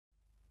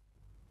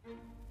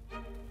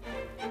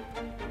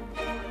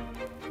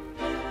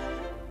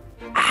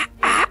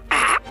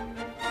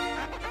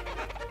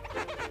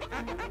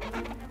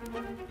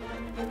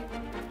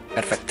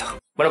Perfecto.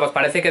 Bueno, pues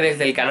parece que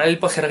desde el canal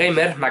Poser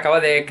Gamer me acaba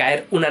de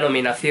caer una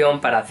nominación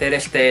para hacer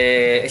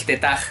este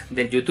tag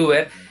del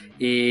youtuber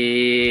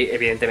y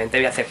evidentemente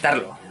voy a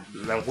aceptarlo.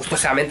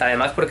 Gustosamente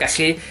además, porque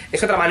así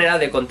es otra manera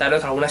de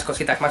contaros algunas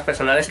cositas más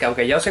personales que,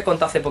 aunque ya os he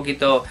contado hace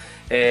poquito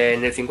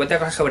en el 50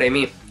 cosas sobre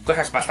mí,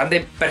 cosas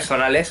bastante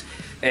personales,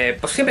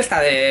 pues siempre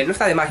no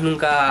está de más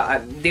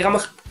nunca,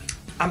 digamos,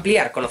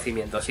 ampliar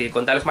conocimientos y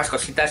contaros más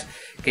cositas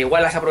que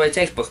igual las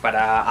aprovecháis pues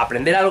para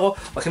aprender algo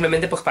o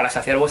simplemente pues para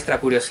saciar vuestra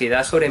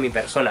curiosidad sobre mi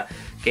persona,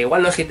 que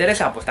igual no os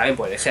interesa, pues también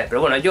puede ser, pero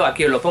bueno, yo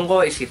aquí os lo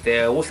pongo y si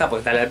te gusta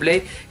pues dale al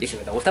play, y si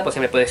no te gusta pues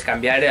siempre puedes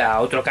cambiar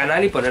a otro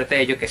canal y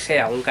ponerte, yo que sé,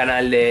 a un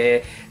canal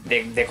de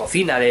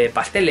cocina, de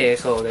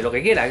pasteles o de lo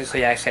que quieras. Eso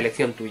ya es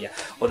selección tuya,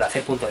 o de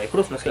hacer punto de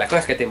cruz, no sé, las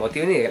cosas que te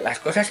motiven y las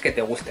cosas que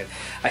te gusten.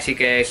 Así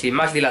que sin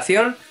más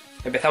dilación,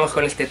 empezamos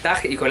con este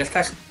tag y con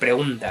estas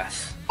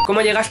preguntas.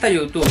 ¿Cómo llegaste a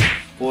YouTube?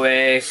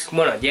 Pues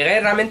bueno, llegué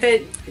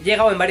he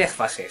llegado en varias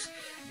fases.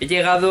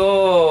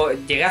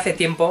 Llegué hace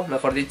tiempo,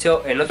 mejor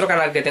dicho, en otro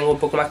canal que tengo un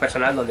poco más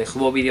personal, donde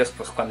subo vídeos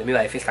pues cuando me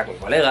iba de fiesta con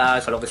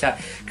colegas o lo que sea,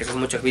 que esos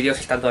muchos vídeos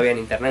están todavía en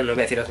internet, no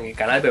voy a deciros en qué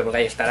canal, pero porque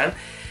ahí estarán.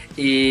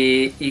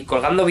 Y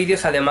colgando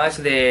vídeos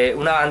además de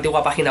una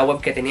antigua página web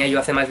que tenía yo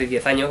hace más de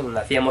 10 años, donde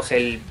hacíamos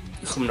el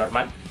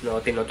subnormal, no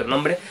tiene otro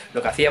nombre,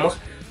 lo que hacíamos.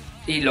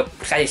 Y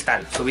pues ahí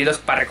están, subidos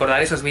para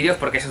recordar esos vídeos,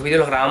 porque esos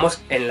vídeos los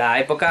grabamos en la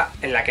época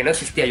en la que no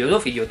existía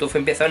YouTube, y YouTube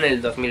empezó en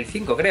el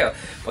 2005, creo.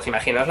 Pues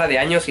imaginaos la de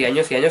años y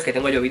años y años que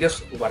tengo yo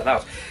vídeos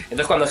guardados.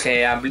 Entonces cuando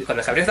se abrió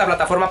esta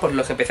plataforma, pues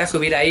los empecé a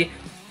subir ahí,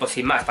 pues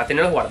sin más, para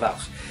tenerlos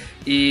guardados.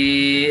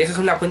 Y eso es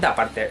una cuenta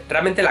aparte.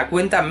 Realmente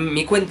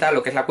mi cuenta,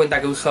 lo que es la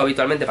cuenta que uso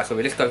habitualmente para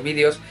subir estos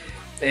vídeos,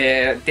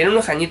 tiene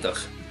unos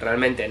añitos,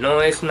 realmente.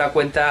 No es una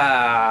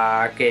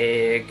cuenta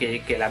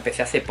que la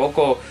empecé hace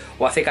poco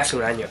o hace casi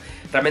un año.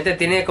 Realmente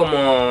tiene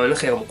como, no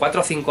sé, como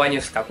 4 o 5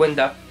 años esta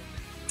cuenta.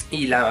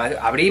 Y la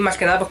abrí más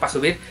que nada pues para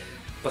subir,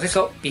 pues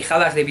eso,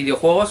 pijadas de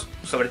videojuegos,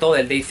 sobre todo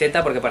del DayZ,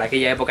 porque por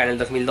aquella época en el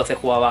 2012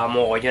 jugaba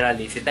mogollón al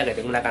DayZ, que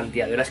tengo una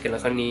cantidad de horas que no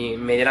son ni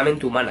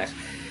medianamente humanas.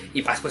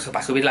 Y para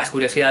subir las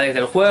curiosidades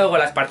del juego,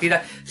 las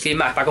partidas, sin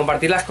más, para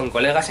compartirlas con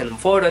colegas en un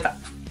foro y tal.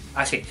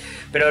 Así.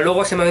 Pero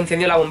luego se me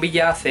encendió la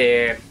bombilla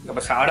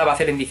pues ahora va a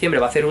ser en diciembre,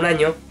 va a ser un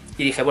año.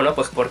 Y dije, bueno,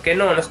 pues ¿por qué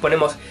no nos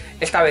ponemos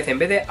esta vez, en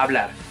vez de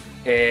hablar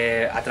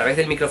a través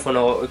del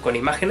micrófono con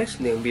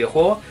imágenes de un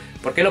videojuego,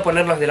 ¿por qué no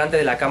ponernos delante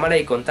de la cámara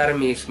y contar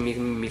mis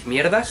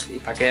mierdas y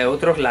para que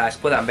otros las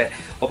puedan ver?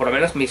 O por lo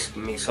menos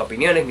mis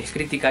opiniones, mis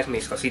críticas,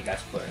 mis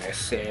cositas.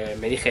 Pues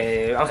me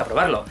dije, vamos a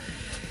probarlo.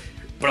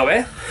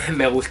 Probé,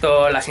 me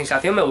gustó la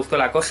sensación, me gustó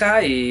la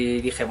cosa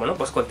y dije, bueno,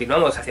 pues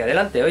continuamos hacia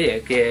adelante,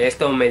 oye, que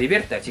esto me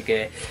divierte. Así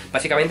que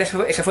básicamente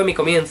ese fue mi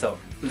comienzo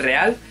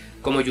real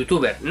como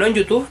youtuber. No en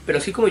YouTube, pero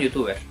sí como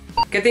youtuber.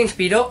 ¿Qué te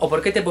inspiró o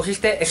por qué te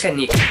pusiste ese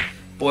nick?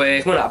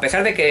 Pues bueno, a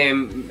pesar de que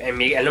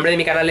el nombre de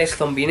mi canal es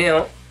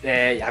Zombieneo,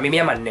 a mí me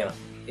llaman Neo.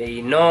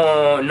 Y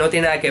no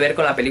tiene nada que ver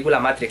con la película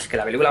Matrix, que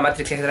la película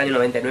Matrix es del año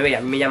 99 y a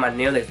mí me llaman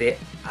Neo desde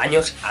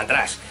años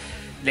atrás.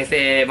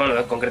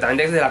 Bueno,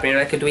 concretamente desde la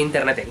primera vez que tuve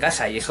internet en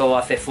casa, y eso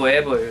o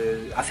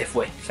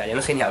sea, ya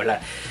no sé ni hablar.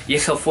 Y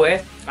eso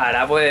fue,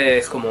 ahora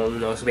pues como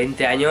unos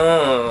 20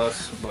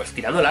 años, pues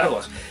tirando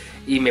largos.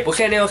 Y me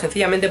puse Neo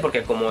sencillamente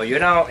porque como yo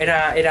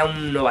era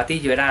un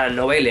novatillo, era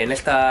novele en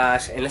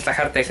estas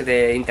artes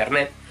de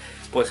internet,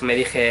 pues me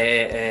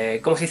dije,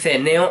 ¿cómo se dice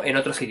Neo en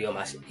otros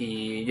idiomas?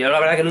 Y yo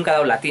la verdad que nunca he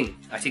dado latín,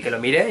 así que lo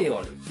miré y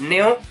digo,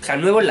 Neo, o sea,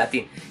 nuevo en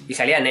latín, y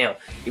salía Neo.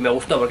 Y me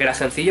gustó porque era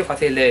sencillo,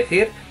 fácil de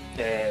decir,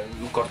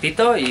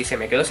 cortito, y se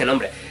me quedó ese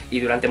nombre. Y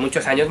durante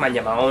muchos años me han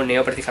llamado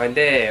Neo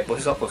precisamente,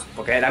 pues eso, pues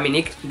porque era mi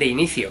nick de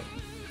inicio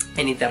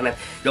en internet.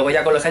 Luego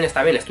ya con los años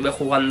también estuve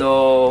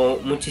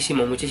jugando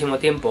muchísimo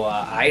tiempo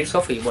a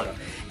Airsoft, y bueno,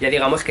 ya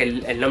digamos que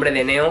el nombre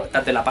de Neo,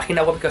 tanto en la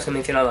página web que os he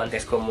mencionado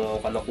antes como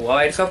cuando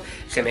jugaba Airsoft,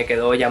 se me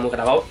quedó ya muy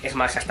grabado. Es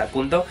más, hasta el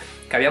punto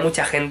que había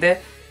mucha gente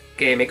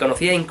que me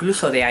conocía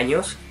incluso de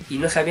años y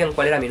no sabían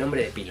cuál era mi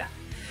nombre de pila.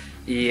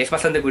 Y es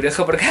bastante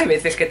curioso porque hay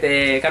veces que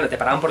te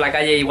paraban por la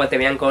calle y igual te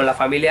veían con la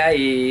familia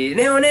y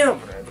Neo,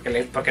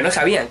 porque no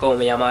sabían cómo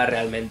me llamaba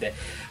realmente.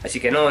 Así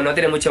que no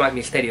tiene mucho más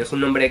misterio. Es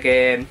un nombre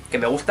que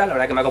me gusta, la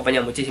verdad que me ha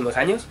acompañado muchísimos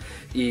años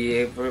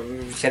y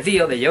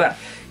sencillo de llevar.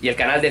 Y el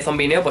canal de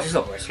Zombieneo, pues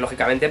eso, pues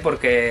lógicamente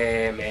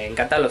porque me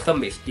encantan los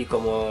zombies. Y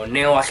como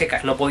Neo a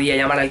secas no podía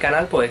llamar al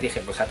canal, pues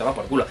dije, pues a tomar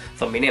por culo,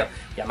 Zombieneo.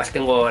 Y además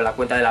tengo la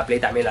cuenta de la Play,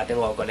 también la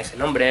tengo con ese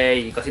nombre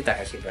y cositas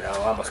así, pero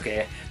vamos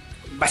que...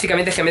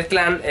 Básicamente se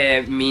mezclan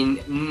mi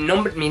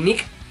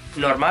nick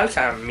normal, o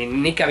sea, mi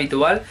nick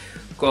habitual,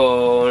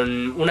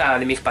 con una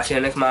de mis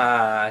pasiones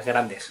más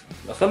grandes,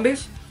 los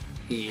zombies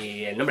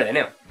y el nombre de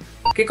Neo.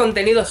 ¿Qué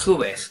contenido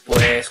subes?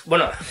 Pues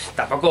bueno,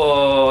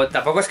 tampoco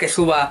es que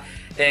suba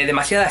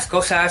demasiadas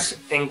cosas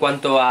en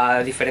cuanto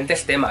a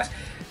diferentes temas.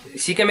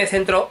 Sí que me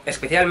centro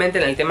especialmente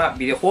en el tema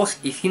videojuegos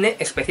y cine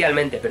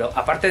especialmente, pero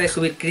aparte de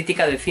subir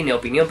crítica del cine,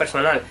 opinión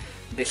personal,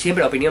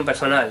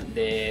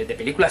 de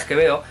películas que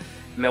veo,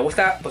 me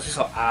gusta, pues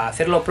eso,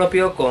 hacer lo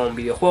propio con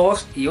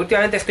videojuegos, y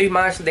últimamente estoy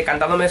más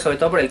decantándome sobre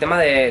todo por el tema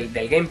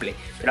del gameplay,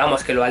 pero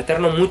vamos, que lo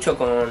alterno mucho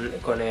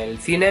con el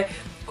cine,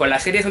 con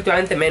las series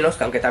últimamente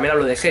menos, aunque también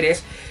hablo de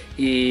series,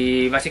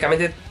 y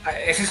básicamente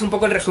ese es un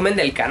poco el resumen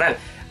del canal,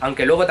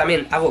 aunque luego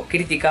también hago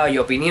crítica y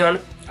opinión,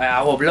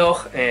 hago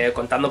blog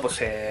contando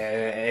pues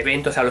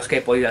eventos a los que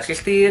he podido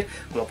asistir,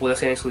 como pudo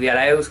ser en su día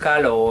la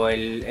Euskal o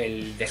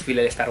el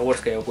desfile de Star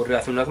Wars que ocurrió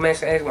hace unos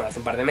meses, bueno, hace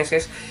un par de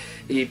meses,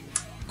 y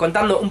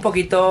contando un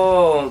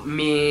poquito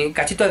mi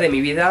cachito de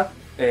mi vida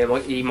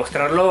y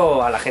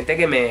mostrarlo a la gente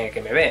que me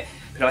ve.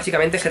 Pero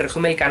básicamente se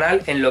resume el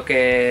canal en lo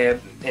que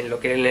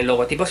en el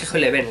logotipo se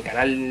suele ver. En el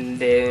canal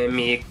de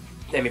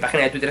mi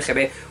página de Twitter se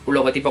ve un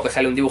logotipo que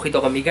sale un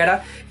dibujito con mi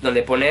cara,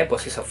 donde pone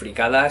pues eso,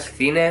 fricadas,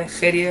 cine,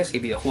 series y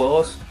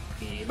videojuegos.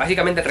 Y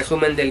básicamente el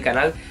resumen del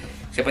canal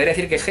se podría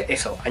decir que es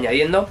eso,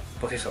 añadiendo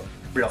pues eso,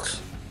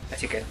 blogs.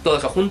 Así que todo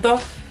eso junto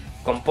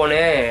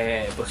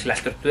compone pues la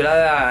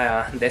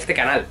estructura de este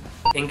canal.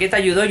 ¿En qué te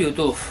ayudó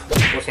YouTube?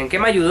 Pues ¿en qué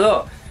me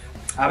ayudó?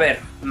 A ver,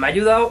 me ha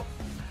ayudado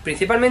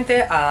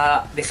principalmente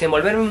a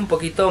desenvolverme un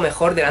poquito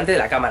mejor delante de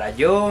la cámara.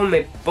 Yo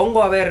me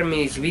pongo a ver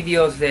mis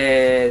vídeos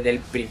del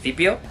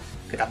principio,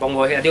 que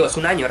tampoco, ya digo, es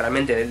un año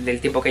realmente del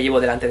tiempo que llevo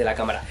delante de la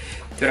cámara,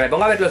 pero me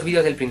pongo a ver los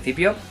vídeos del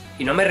principio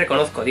y no me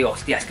reconozco. Digo,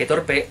 hostias, qué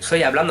torpe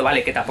soy hablando,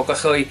 vale, que tampoco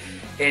soy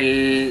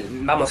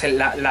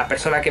la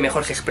persona que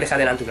mejor se expresa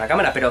delante de una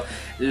cámara, pero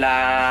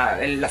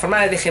la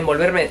forma de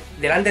desenvolverme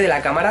delante de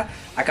la cámara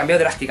ha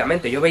cambiado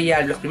drásticamente. Yo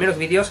veía los primeros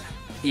vídeos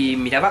y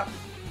miraba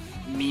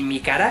mi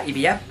cara y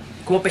veía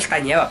cómo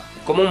pestañeaba,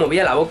 cómo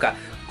movía la boca,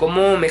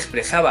 cómo me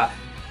expresaba.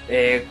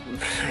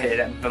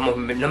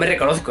 No me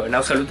reconozco en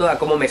absoluto a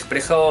cómo me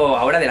expreso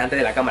ahora delante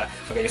de la cámara,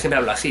 porque yo siempre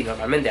hablo así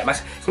normalmente.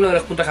 Además es uno de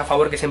los puntos a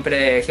favor que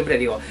siempre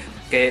digo,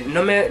 que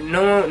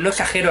no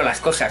exagero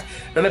las cosas,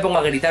 no me pongo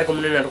a gritar como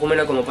un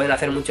energúmeno como pueden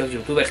hacer muchos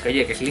youtubers, que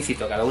oye, que es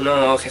lícito, cada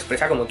uno se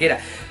expresa como quiera.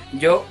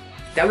 Yo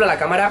te hablo a la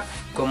cámara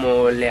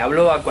como le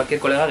hablo a cualquier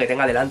colega que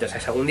tenga delante. O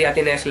sea, si algún día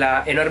tienes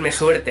la enorme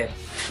suerte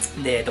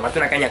de tomarte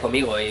una caña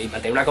conmigo y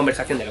mantener una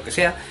conversación de lo que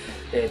sea,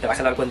 te vas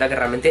a dar cuenta que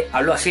realmente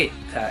hablo así.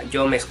 O sea,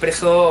 yo me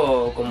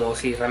expreso como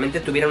si realmente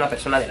tuviera una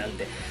persona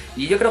delante.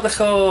 Y yo creo que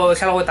eso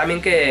es algo también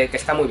que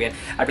está muy bien.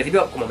 Al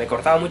principio, como me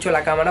cortaba mucho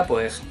la cámara,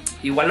 pues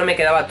igual no me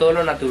quedaba todo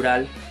lo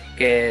natural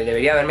que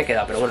debería haberme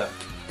quedado. Pero bueno,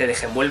 te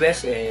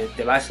desenvuelves,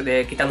 te vas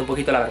quitando un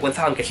poquito la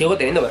vergüenza, aunque sigo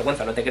teniendo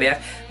vergüenza, no te creas.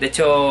 De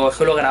hecho,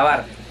 suelo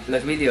grabar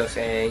los vídeos,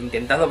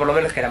 intentando por lo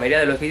menos que la mayoría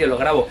de los vídeos los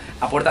grabo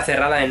a puerta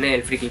cerrada en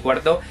el friki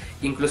cuarto,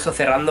 incluso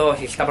cerrando,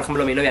 si está por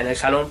ejemplo mi novia en el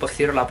salón, pues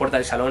cierro la puerta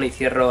del salón y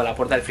cierro la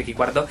puerta del friki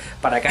cuarto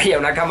para que haya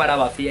una cámara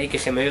vacía y que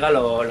se me oiga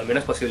lo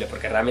menos posible,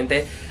 porque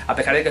realmente, a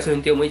pesar de que soy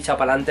un tío muy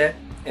chapalante,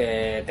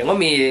 tengo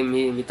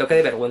mi toque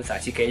de vergüenza.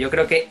 Así que yo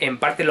creo que en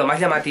parte lo más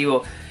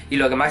llamativo y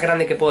lo que más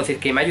grande que puedo decir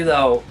que me ha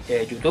ayudado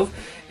YouTube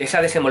es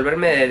a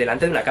desenvolverme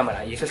delante de una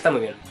cámara, y eso está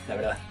muy bien, la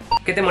verdad.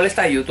 ¿Qué te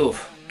molesta de YouTube?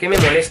 ¿Qué me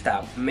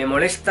molesta? Me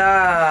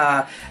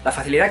molesta la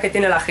facilidad que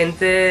tiene la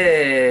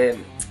gente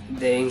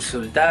de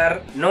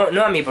insultar, no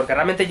a mí, porque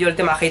realmente yo el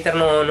tema hater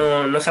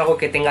no es algo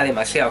que tenga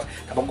demasiados.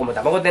 Como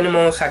tampoco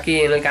tenemos aquí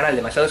en el canal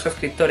demasiados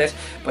suscriptores,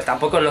 pues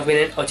tampoco nos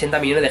vienen 80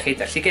 millones de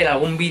haters. Sí que en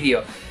algún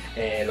vídeo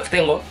los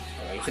tengo.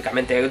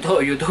 Lógicamente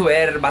todo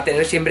youtuber va a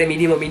tener siempre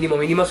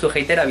mínimo su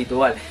hater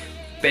habitual,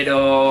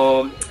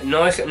 pero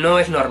no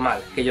es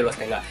normal que yo los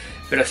tenga.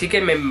 Pero sí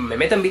que me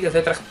meto en vídeos de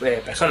otras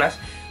personas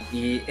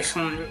y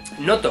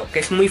noto que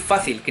es muy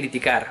fácil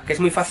criticar, que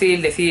es muy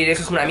fácil decir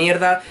eso es una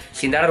mierda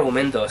sin dar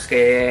argumentos,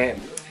 que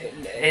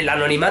el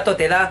anonimato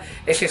te da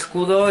ese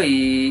escudo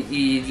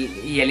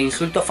y el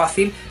insulto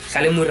fácil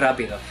sale muy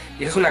rápido.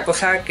 Y eso es una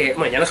cosa que,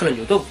 bueno, ya no solo en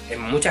YouTube,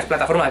 en muchas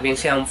plataformas, bien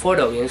sea un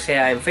foro, bien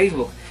sea en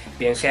Facebook,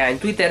 bien sea en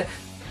Twitter,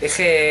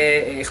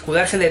 ese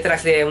escudarse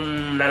detrás de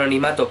un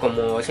anonimato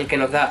como es el que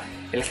nos da,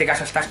 en este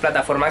caso, estas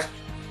plataformas,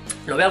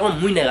 lo veo algo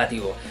muy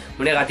negativo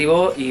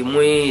y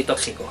muy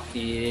tóxico,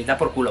 y da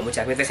por culo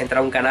muchas veces entrar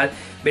a un canal,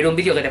 ver un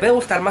vídeo que te puede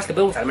gustar más, te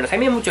puede gustar menos. A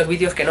mí hay muchos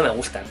vídeos que no me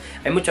gustan,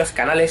 hay muchos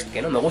canales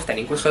que no me gustan,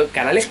 incluso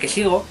canales que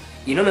sigo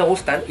y no me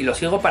gustan, y los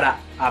sigo para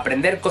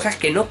aprender cosas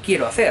que no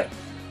quiero hacer.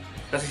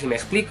 No sé si me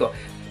explico.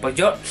 Pues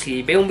yo,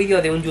 si veo un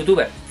vídeo de un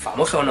youtuber,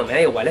 famoso o no, me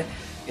da igual,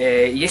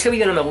 y ese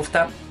vídeo no me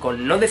gusta,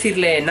 con no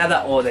decirle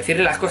nada o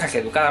decirle las cosas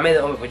educadamente,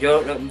 pues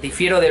yo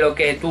difiero de lo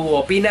que tú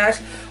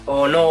opinas,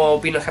 o no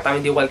opino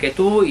exactamente igual que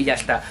tú y ya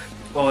está.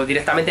 O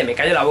directamente me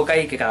callo la boca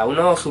y que cada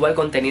uno suba el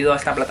contenido a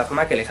esta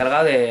plataforma que le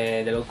salga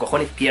de los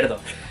cojones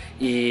izquierdos.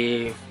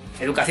 Y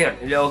educación,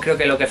 yo creo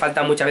que lo que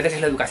falta muchas veces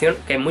es la educación,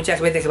 que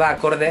muchas veces va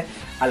acorde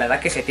a la edad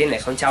que se tiene.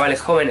 Son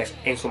chavales jóvenes,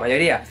 en su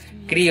mayoría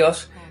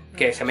críos,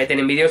 que se meten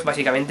en vídeos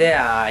básicamente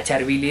a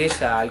echar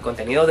bilis al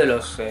contenido de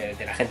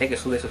la gente que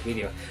sube sus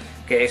vídeos.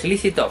 ¿Que es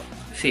lícito?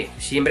 Sí,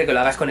 siempre que lo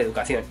hagas con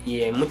educación,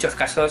 y en muchos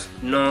casos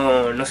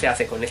no se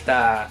hace con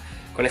esta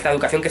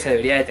educación que se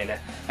debería de tener.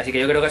 Así que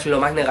yo creo que es lo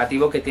más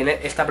negativo que tiene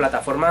esta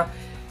plataforma,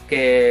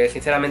 que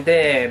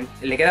sinceramente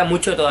le queda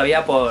mucho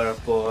todavía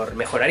por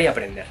mejorar y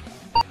aprender.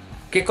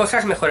 ¿Qué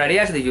cosas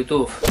mejorarías de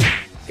YouTube?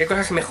 ¿Qué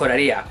cosas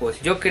mejoraría?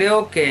 Pues yo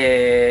creo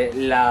que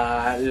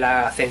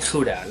la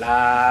censura,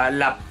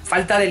 la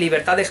falta de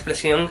libertad de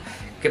expresión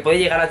que puede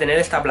llegar a tener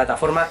esta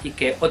plataforma y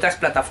que otras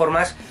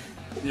plataformas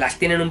las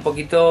tienen un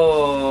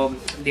poquito,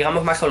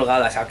 digamos, más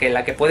holgadas, en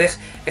la que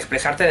puedes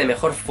expresarte de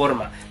mejor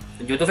forma.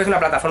 YouTube es una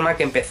plataforma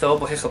que empezó,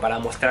 pues eso, para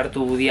mostrar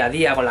tu día a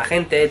día con la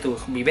gente,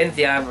 tus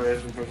vivencias,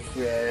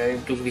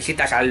 tus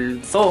visitas al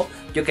zoo,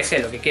 yo qué sé,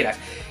 lo que quieras.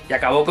 Y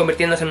acabó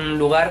convirtiéndose en un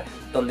lugar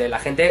donde la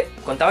gente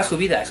contaba su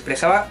vida,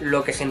 expresaba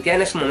lo que sentía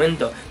en ese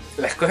momento,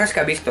 las cosas que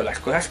ha visto, las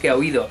cosas que ha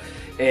oído,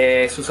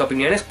 sus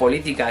opiniones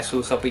políticas,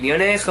 sus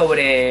opiniones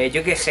sobre,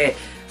 yo qué sé,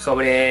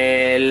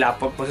 sobre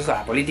pues eso,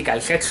 la política,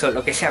 el sexo,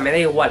 lo que sea, me da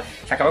igual.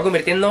 Se acaba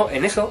convirtiendo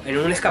en eso, en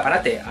un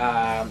escaparate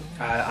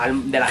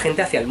de la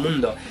gente hacia el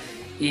mundo.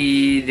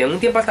 Y de un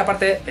tiempo a esta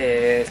parte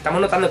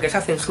estamos notando que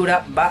esa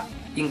censura va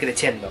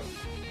increciendo.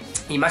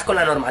 Y más con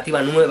la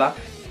normativa nueva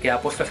que ha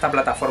puesto esta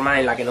plataforma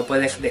en la que no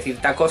puedes decir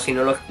tacos si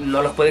no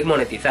los puedes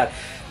monetizar.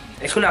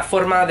 Es una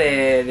forma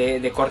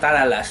de cortar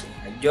alas.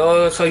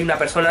 Yo soy una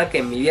persona que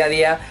en mi día a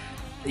día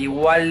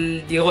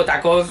igual digo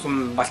tacos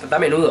bastante a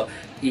menudo.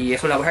 Y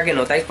es una cosa que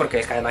notáis porque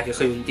es que además yo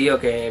soy un tío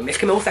que... Es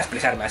que me gusta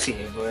expresarme así,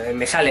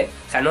 me sale.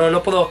 O sea,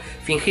 no puedo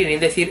fingir ni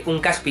decir un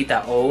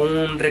cáspita o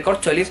un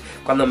recorcholis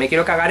cuando me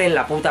quiero cagar en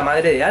la puta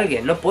madre de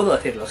alguien. No puedo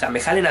decirlo, o sea,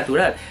 me sale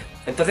natural.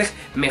 Entonces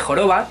me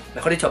joroba,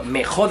 mejor dicho,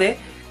 me jode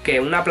que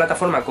una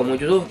plataforma como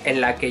YouTube en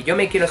la que yo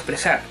me quiero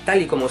expresar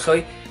tal y como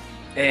soy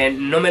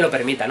no me lo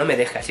permita, no me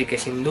deje. Así que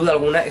sin duda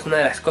alguna es una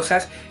de las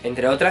cosas,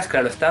 entre otras,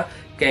 claro está,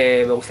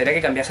 que me gustaría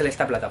que cambiase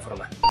esta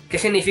plataforma. ¿Qué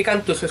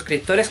significan tus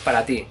suscriptores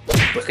para ti?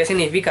 Pues ¿qué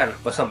significan?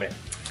 Pues hombre,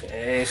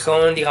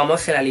 son,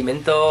 digamos, el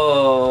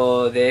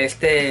alimento de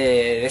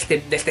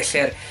este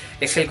ser.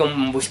 Es el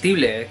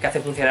combustible que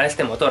hace funcionar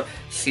este motor.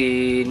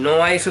 Si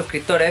no hay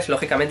suscriptores,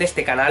 lógicamente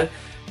este canal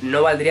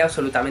no valdría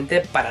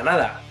absolutamente para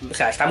nada. O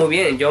sea, está muy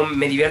bien, yo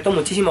me divierto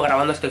muchísimo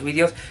grabando estos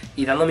vídeos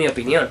y dando mi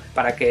opinión,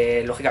 para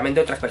que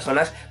lógicamente otras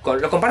personas,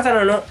 lo compartan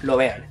o no, lo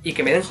vean y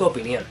que me den su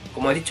opinión.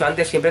 Como he dicho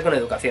antes, siempre con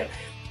educación.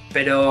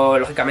 Pero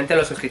lógicamente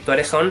los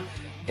suscriptores son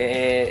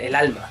el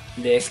alma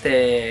de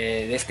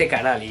este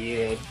canal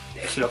y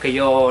es lo que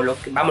yo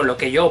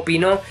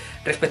opino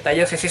respecto a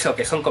ellos. Es eso,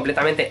 que son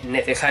completamente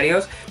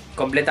necesarios,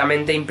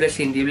 completamente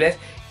imprescindibles,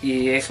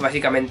 y es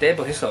básicamente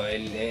pues eso,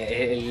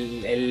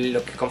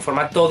 lo que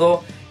conforma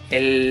todo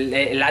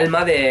el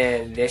alma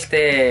de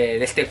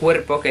este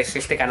cuerpo que es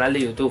este canal de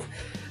YouTube.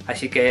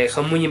 Así que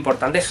son muy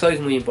importantes, sois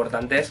muy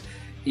importantes,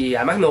 y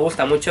además me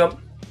gusta mucho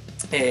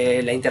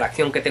la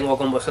interacción que tengo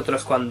con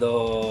vosotros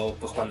cuando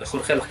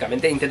surge.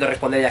 Lógicamente intento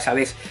responder, ya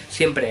sabéis,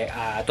 siempre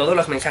a todos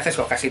los mensajes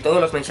o casi todos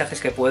los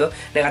mensajes que puedo,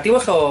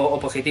 negativos o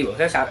positivos,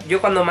 ¿eh? O sea,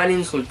 yo cuando me han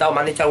insultado, me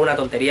han dicho alguna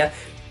tontería,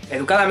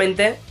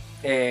 educadamente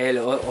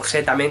os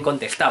he también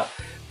contestado,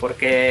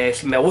 porque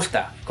me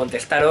gusta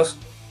contestaros,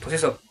 pues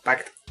eso,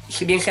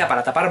 si bien sea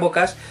para tapar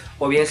bocas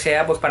o bien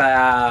sea pues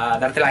para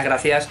darte las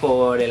gracias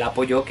por el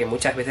apoyo que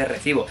muchas veces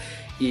recibo.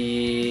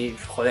 Y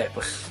joder,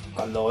 pues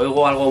cuando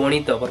oigo algo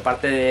bonito por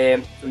parte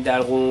de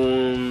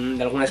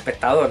algún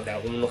espectador, de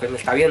alguno que me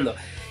está viendo,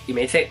 y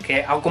me dice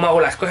que cómo hago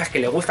las cosas, que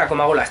le gusta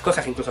cómo hago las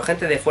cosas, incluso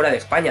gente de fuera de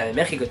España, de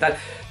México y tal,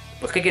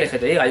 pues ¿qué quieres que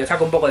te diga? Yo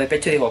saco un poco de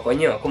pecho y digo,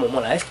 coño, cómo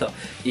mola esto.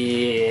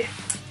 Y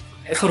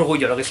es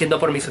orgullo lo que siento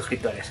por mis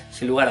suscriptores,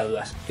 sin lugar a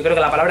dudas. Yo creo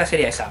que la palabra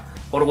sería esa,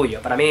 orgullo.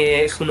 Para mí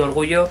es un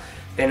orgullo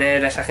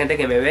tener a esa gente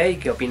que me ve y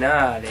que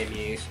opina de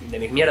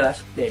mis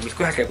mierdas, de mis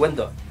cosas que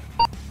cuento.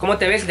 ¿Cómo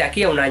te ves de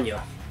aquí a un año?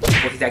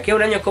 Pues de aquí a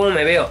un año, ¿cómo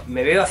me veo?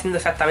 Me veo haciendo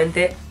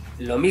exactamente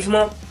lo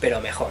mismo, pero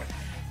mejor.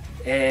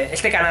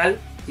 Este canal,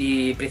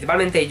 y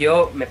principalmente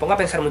yo, me pongo a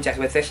pensar muchas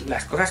veces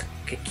las cosas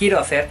que quiero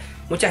hacer.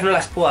 Muchas no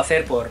las puedo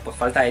hacer por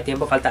falta de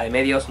tiempo, falta de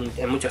medios,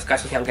 en muchos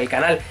casos. Y aunque el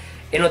canal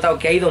he notado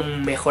que ha ido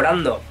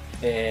mejorando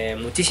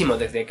muchísimo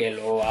desde que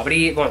lo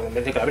abrí, bueno,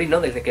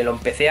 desde que lo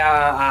empecé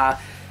a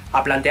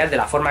plantear de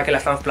la forma que la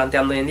estamos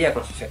planteando hoy en día,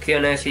 con sus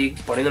secciones y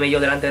poniéndome yo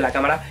delante de la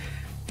cámara,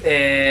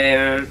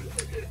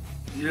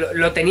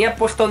 lo tenía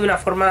puesto de una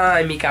forma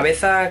en mi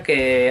cabeza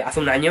que hace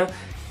un año,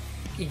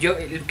 y yo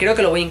creo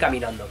que lo voy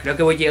encaminando, creo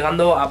que voy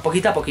llegando a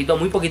poquito,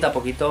 muy poquito a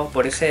poquito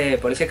por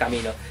ese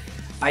camino.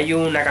 Hay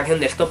una canción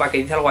de Estopa que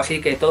dice algo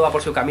así, que todo va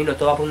por su camino,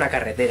 todo va por una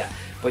carretera.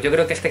 Pues yo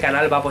creo que este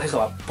canal va, pues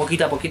eso, a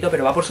poquito,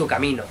 pero va por su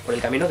camino, por el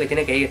camino que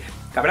tiene que ir.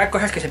 Que habrá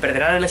cosas que se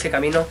perderán en ese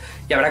camino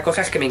y habrá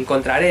cosas que me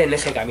encontraré en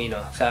ese camino.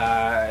 O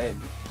sea,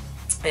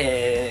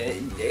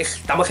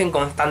 estamos en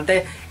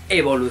constante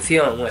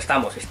evolución,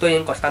 estoy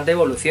en constante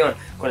evolución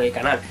con el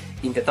canal,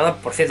 intentando,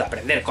 por cierto,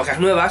 aprender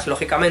cosas nuevas,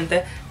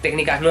 lógicamente,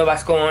 técnicas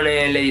nuevas con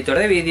el editor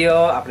de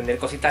vídeo, aprender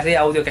cositas de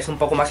audio, que es un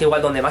poco más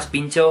igual donde más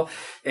pincho,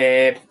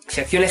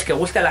 secciones que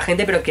gusten a la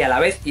gente, pero que a la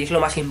vez, y es lo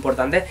más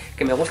importante,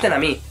 que me gusten a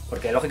mí,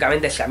 porque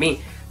lógicamente si a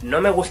mí no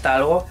me gusta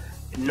algo,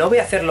 no voy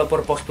a hacerlo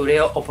por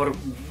postureo o por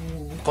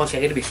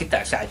conseguir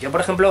visitas. O sea, yo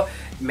por ejemplo,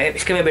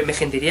 es que me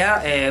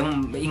sentiría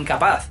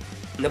incapaz.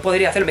 No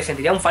podría hacer, me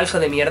sentiría un falso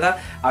de mierda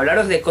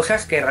hablaros de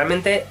cosas que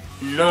realmente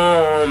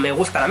no me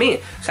gustan a mí.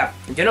 O sea,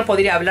 yo no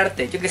podría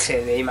hablarte, yo qué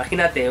sé,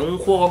 imagínate un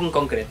juego en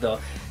concreto,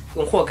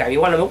 un juego que a mí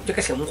igual no me, yo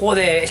qué sé, un juego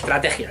de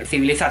estrategia, el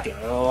Civilization,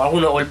 o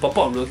alguno, o el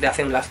Popol de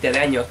hace una hostia de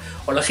años,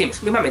 o los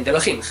Sims, mismamente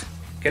los Sims,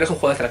 que no es un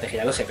juego de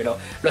estrategia, lo sé, pero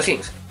los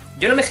Sims,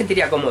 yo no me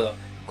sentiría cómodo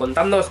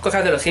contando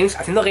cosas de los Sims,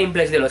 haciendo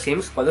gameplays de los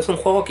Sims, cuando es un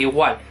juego que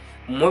igual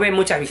mueve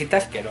muchas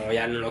visitas, que no,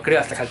 ya no lo creo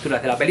a estas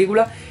alturas de la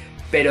película,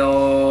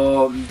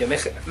 pero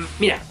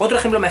mira, otro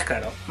ejemplo más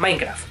claro,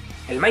 Minecraft.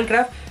 El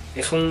Minecraft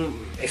es un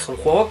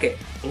juego que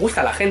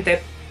gusta a la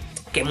gente,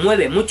 que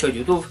mueve mucho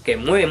YouTube, que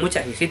mueve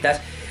muchas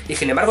visitas, y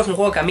sin embargo es un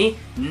juego que a mí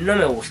no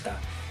me gusta.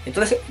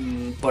 Entonces,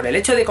 por el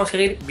hecho de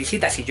conseguir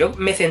visitas, si yo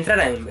me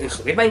centrara en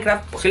subir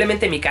Minecraft,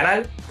 posiblemente mi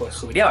canal pues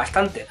subiría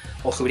bastante,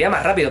 o subiría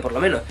más rápido por lo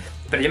menos,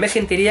 pero yo me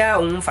sentiría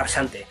un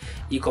farsante.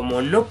 Y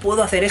como no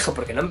puedo hacer eso,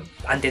 porque no,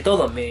 ante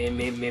todo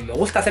me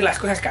gusta hacer las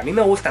cosas que a mí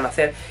me gustan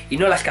hacer y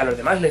no las que a los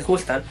demás les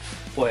gustan,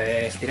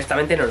 pues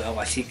directamente no lo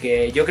hago. Así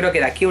que yo creo que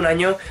de aquí a un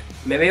año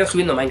me veo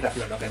subiendo Minecraft.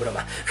 No, qué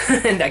broma.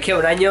 De aquí a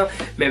un año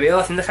me veo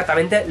haciendo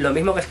exactamente lo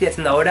mismo que estoy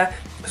haciendo ahora,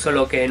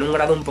 solo que en un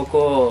grado un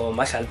poco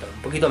más alto,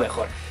 un poquito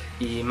mejor.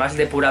 Y más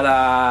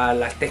depurada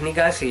las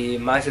técnicas y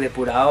más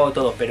depurado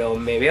todo, pero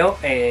me veo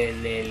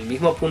en el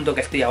mismo punto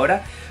que estoy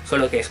ahora,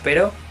 solo que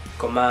espero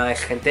con más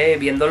gente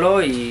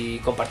viéndolo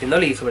y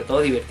compartiéndolo y sobre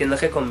todo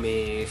divirtiéndose con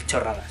mis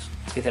chorradas,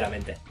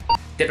 sinceramente.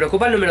 ¿Te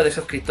preocupa el número de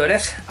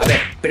suscriptores? A ver,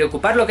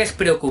 preocupar lo que es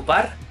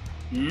preocupar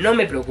no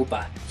me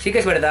preocupa. Sí que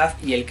es verdad,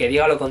 y el que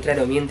diga lo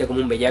contrario miente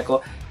como un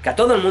bellaco, que a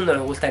todo el mundo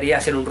nos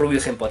gustaría ser un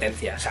Rubius en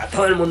potencia. O sea, a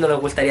todo el mundo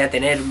nos gustaría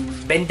tener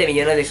 20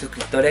 millones de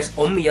suscriptores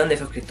o 1 millón de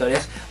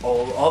suscriptores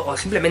o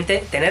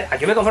simplemente tener...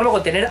 Yo me conformo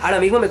con tener, ahora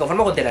mismo me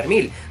conformo con tener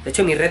 1000. De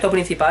hecho, mi reto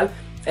principal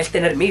es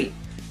tener 1000.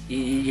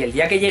 Y el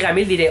día que llegue a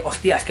 1000 diré,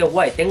 hostias, qué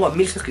guay, tengo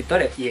 1000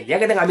 suscriptores. Y el día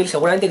que tenga 1000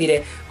 seguramente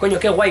diré, coño,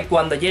 qué guay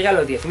cuando llegue a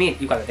los 10.000.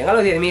 Y cuando tenga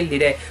los 10.000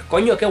 diré,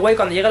 coño, qué guay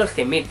cuando llegue a los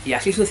 100.000. Y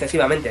así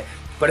sucesivamente.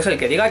 Por eso el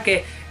que diga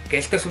que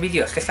estos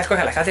vídeos, que estas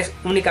cosas las haces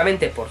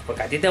únicamente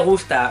porque a ti te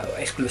gusta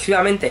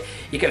exclusivamente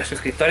y que los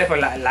suscriptores,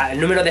 pues el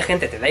número de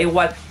gente te da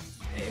igual,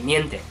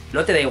 miente,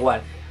 no te da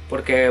igual.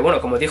 Porque, bueno,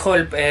 como dijo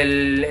en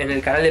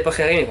el canal de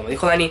Poser Gaming, como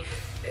dijo Dani,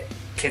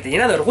 se te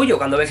llena de orgullo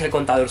cuando ves el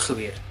contador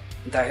subir.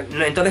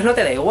 Entonces no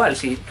te da igual.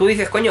 Si tú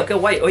dices, coño, qué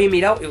guay, hoy he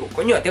mirado, digo,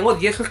 coño, tengo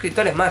 10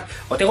 suscriptores más,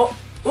 o tengo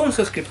un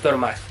suscriptor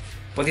más,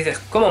 pues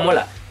dices, cómo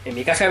mola. En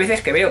mi caso a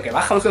veces que veo que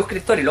baja un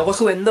suscriptor y luego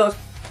suben 2,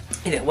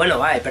 y dices, bueno,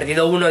 va, he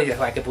perdido uno, y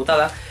dices, va, qué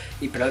putada.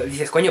 Pero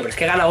dices, coño, pero es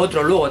que gana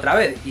otro luego otra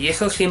vez. Y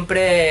eso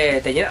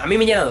siempre te llena, a mí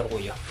me llena de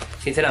orgullo,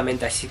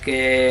 sinceramente. Así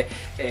que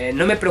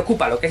no me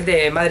preocupa lo que es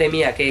de madre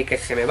mía, que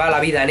se me va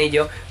la vida en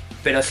ello.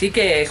 Pero sí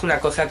que es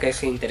una cosa que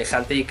es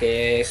interesante y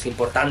que es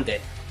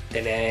importante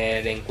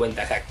tener en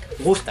cuenta. O sea,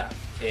 gusta,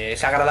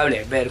 es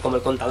agradable ver cómo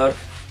el contador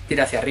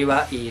tira hacia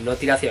arriba y no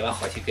tira hacia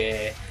abajo. Así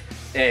que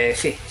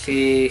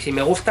sí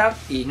me gusta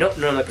y no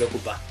me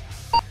preocupa.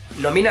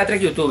 Nomina a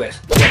 3 youtubers.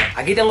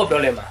 Aquí tengo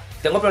problema.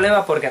 Tengo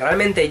problema porque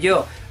realmente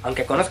yo,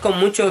 aunque conozco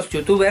muchos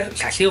youtubers, o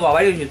sea, sigo a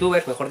varios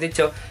youtubers, mejor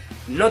dicho,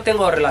 no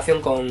tengo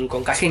relación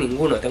con casi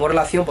ninguno. Tengo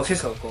relación, pues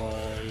eso, con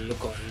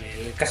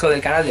el caso del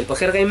canal del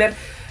Poser Gamer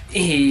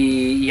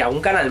y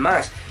algún canal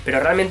más. Pero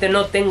realmente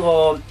no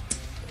tengo,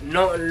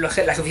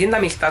 la suficiente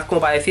amistad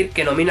como para decir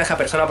que nomino a esa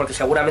persona, porque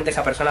seguramente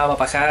esa persona va a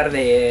pasar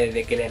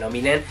de que le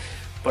nominen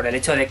por el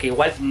hecho de que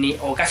igual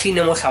o casi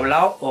no hemos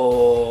hablado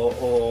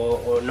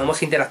o no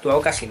hemos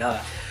interactuado casi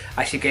nada.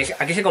 Así que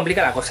aquí se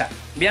complica la cosa.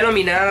 Voy a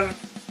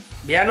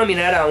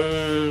nominar a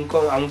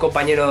un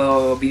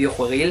compañero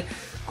videojueguil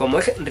como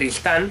es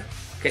Ristan,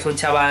 que es un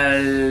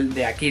chaval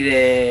de aquí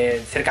de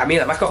cerca mío.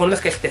 Además cojonudo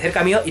es que es de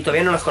cerca mío y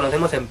todavía no nos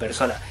conocemos en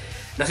persona.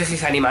 No sé si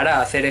se animará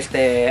a hacer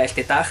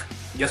este tag.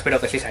 Yo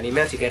espero que sí se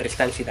anime, así que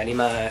Ristan, si te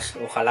animas,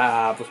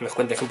 ojalá pues nos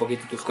cuentes un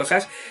poquito tus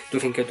cosas,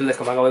 tus inquietudes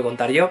como acabo de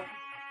contar yo.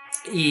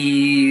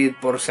 Y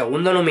por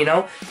segundo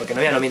nominado, porque no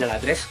voy a nominar a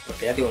 3,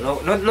 porque ya digo,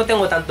 no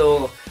tengo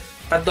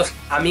tantos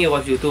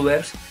amigos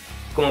youtubers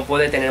como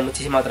puede tener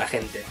muchísima otra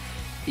gente.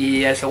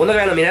 Y el segundo que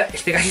voy a nominar,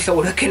 estoy casi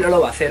seguro que no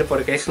lo va a hacer,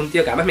 porque es un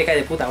tío que además me cae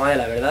de puta madre,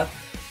 la verdad,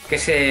 que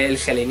es el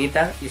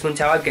Selenita, y es un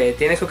chaval que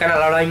tiene su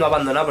canal ahora mismo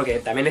abandonado porque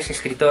también es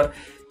escritor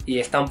y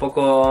está un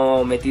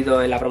poco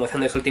metido en la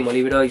promoción de su último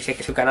libro, y sé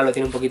que su canal lo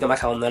tiene un poquito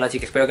más abandonado, así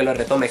que espero que lo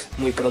retomes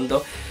muy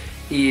pronto.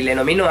 Y le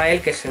nomino a él,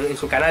 que es en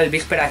su canal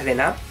Vísperas de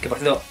Na, que por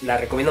cierto la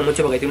recomiendo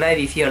mucho porque tiene una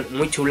edición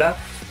muy chula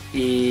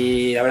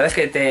y la verdad es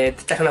que te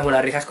echas unas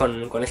buenas risas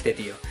con este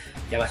tío.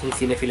 Y además un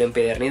cinéfilo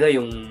empedernido y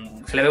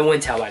se le ve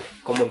buen chaval,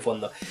 con buen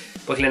fondo.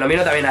 Pues le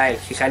nomino también a él,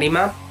 si se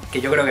anima, que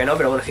yo creo que no,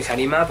 pero bueno, si se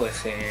anima,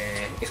 pues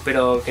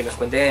espero que nos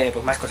cuente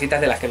pues, más cositas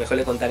de las que nos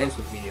suele contar en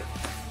sus vídeos.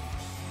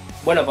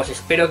 Bueno, pues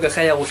espero que os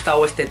haya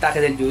gustado este tag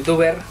del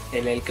youtuber,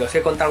 en el que os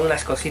he contado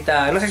algunas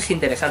cositas, no sé si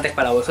interesantes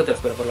para vosotros,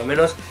 pero por lo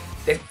menos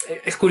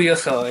es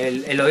curioso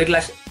el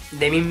oírlas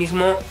de mí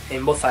mismo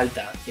en voz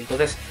alta. Y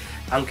entonces,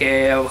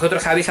 aunque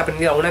vosotros habéis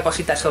aprendido alguna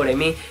cosita sobre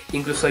mí,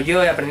 incluso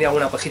yo he aprendido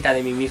alguna cosita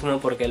de mí mismo,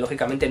 porque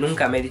lógicamente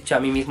nunca me he dicho a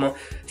mí mismo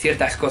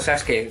ciertas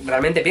cosas que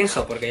realmente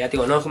pienso, porque ya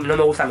digo, no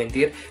me gusta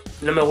mentir,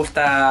 no me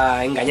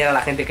gusta engañar a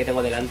la gente que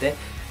tengo delante.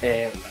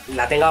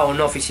 la tenga o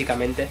no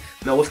físicamente.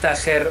 Me gusta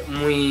ser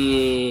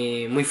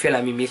muy fiel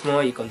a mí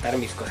mismo y contar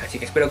mis cosas. Así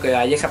que espero que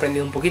hayáis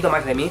aprendido un poquito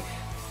más de mí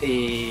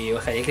y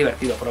os hayáis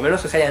divertido. Por lo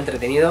menos os haya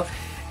entretenido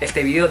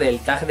este vídeo del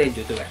tag del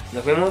youtuber.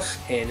 Nos vemos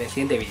en el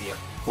siguiente vídeo.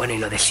 Bueno, y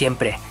lo de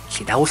siempre,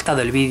 si te ha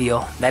gustado el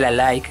vídeo, dale al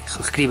like,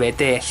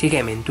 suscríbete,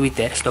 sígueme en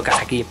Twitter, tocas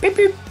aquí, pip,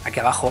 pip,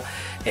 aquí abajo,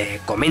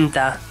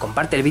 comenta,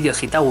 comparte el vídeo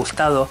si te ha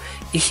gustado,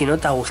 y si no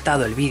te ha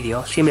gustado el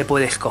vídeo, siempre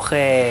puedes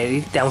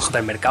irte a un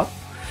supermercado,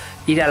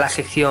 ir a la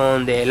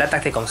sección de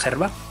latas de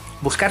conserva,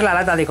 buscar la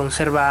lata de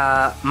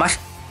conserva más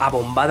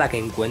abombada que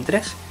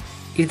encuentres,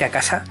 irte a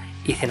casa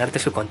y cenarte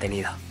su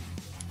contenido.